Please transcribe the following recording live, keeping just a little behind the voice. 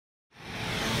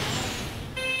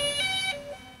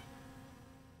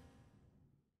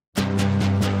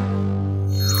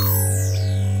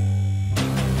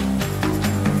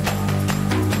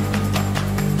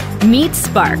Meet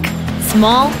Spark.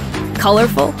 Small,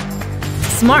 colorful,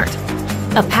 smart.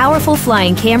 A powerful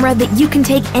flying camera that you can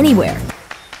take anywhere.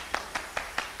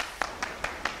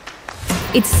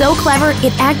 It's so clever,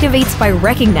 it activates by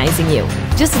recognizing you.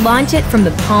 Just launch it from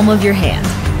the palm of your hand.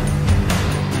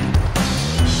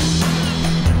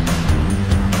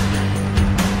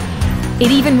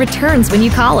 It even returns when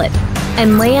you call it.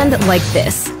 And land like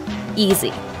this.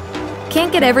 Easy.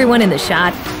 Can't get everyone in the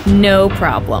shot? No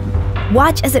problem.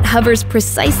 Watch as it hovers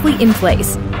precisely in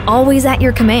place, always at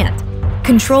your command.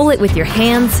 Control it with your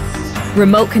hands,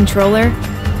 remote controller,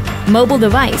 mobile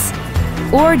device,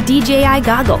 or DJI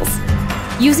goggles.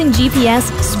 Using GPS,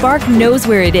 Spark knows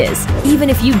where it is, even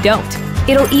if you don't.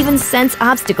 It'll even sense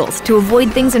obstacles to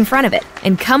avoid things in front of it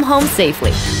and come home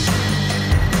safely.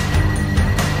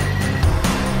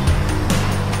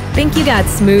 Think you got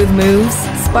smooth moves?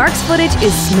 Spark's footage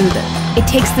is smoother. It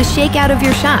takes the shake out of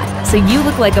your shot, so you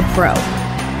look like a pro.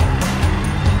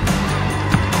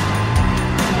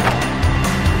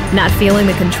 Not feeling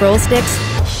the control sticks?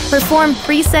 Perform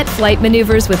preset flight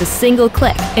maneuvers with a single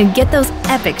click and get those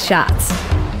epic shots.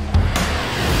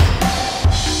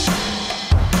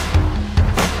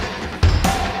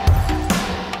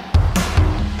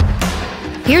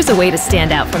 Here's a way to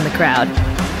stand out from the crowd.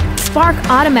 Spark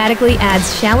automatically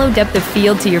adds shallow depth of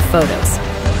field to your photos.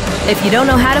 If you don't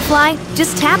know how to fly,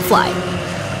 just tap fly.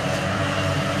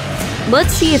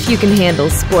 Let's see if you can handle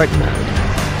sport mode.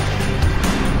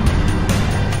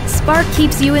 Spark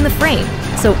keeps you in the frame,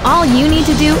 so all you need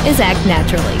to do is act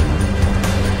naturally.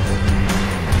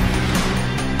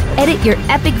 Edit your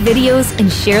epic videos and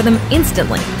share them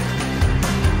instantly.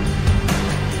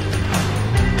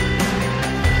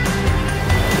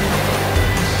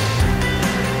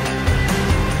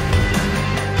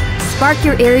 Spark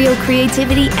your aerial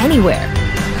creativity anywhere.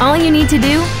 All you need to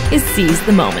do is seize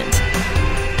the moment.